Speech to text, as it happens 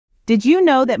Did you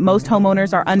know that most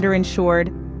homeowners are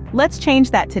underinsured? Let's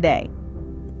change that today.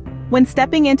 When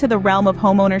stepping into the realm of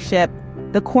homeownership,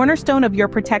 the cornerstone of your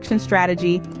protection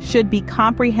strategy should be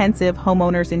comprehensive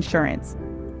homeowners insurance.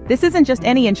 This isn't just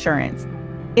any insurance.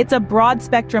 It's a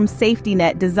broad-spectrum safety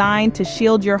net designed to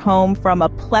shield your home from a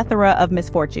plethora of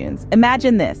misfortunes.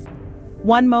 Imagine this.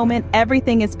 One moment,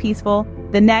 everything is peaceful.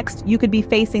 The next, you could be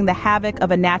facing the havoc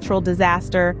of a natural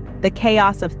disaster, the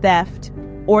chaos of theft,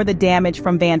 or the damage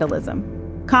from vandalism.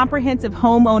 Comprehensive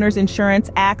homeowners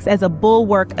insurance acts as a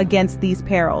bulwark against these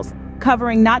perils,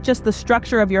 covering not just the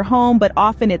structure of your home, but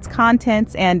often its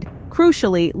contents and,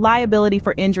 crucially, liability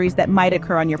for injuries that might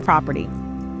occur on your property.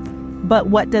 But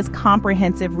what does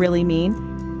comprehensive really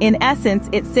mean? In essence,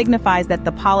 it signifies that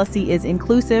the policy is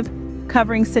inclusive,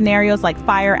 covering scenarios like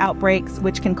fire outbreaks,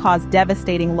 which can cause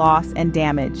devastating loss and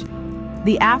damage.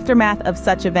 The aftermath of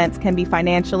such events can be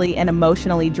financially and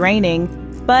emotionally draining,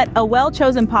 but a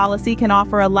well-chosen policy can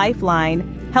offer a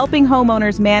lifeline, helping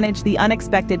homeowners manage the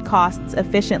unexpected costs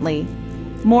efficiently.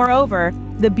 Moreover,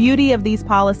 the beauty of these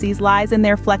policies lies in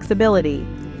their flexibility.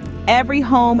 Every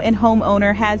home and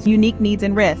homeowner has unique needs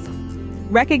and risks.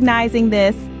 Recognizing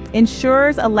this,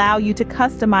 insurers allow you to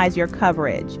customize your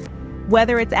coverage.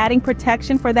 Whether it's adding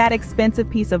protection for that expensive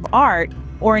piece of art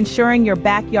or ensuring your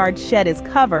backyard shed is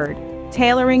covered,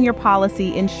 tailoring your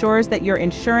policy ensures that your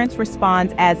insurance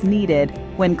responds as needed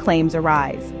when claims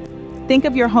arise. Think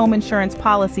of your home insurance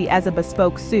policy as a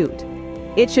bespoke suit.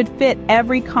 It should fit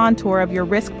every contour of your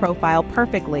risk profile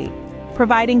perfectly,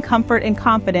 providing comfort and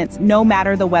confidence no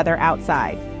matter the weather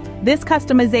outside. This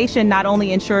customization not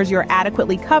only ensures you're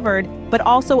adequately covered, but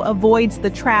also avoids the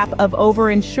trap of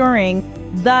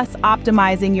over-insuring, thus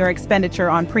optimizing your expenditure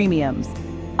on premiums.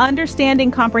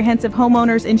 Understanding comprehensive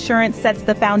homeowners insurance sets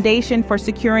the foundation for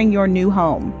securing your new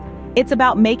home. It's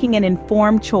about making an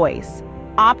informed choice,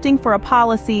 opting for a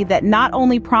policy that not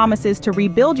only promises to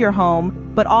rebuild your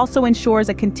home, but also ensures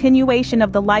a continuation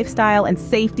of the lifestyle and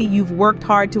safety you've worked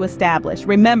hard to establish.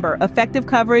 Remember, effective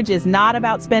coverage is not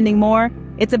about spending more,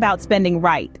 it's about spending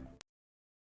right.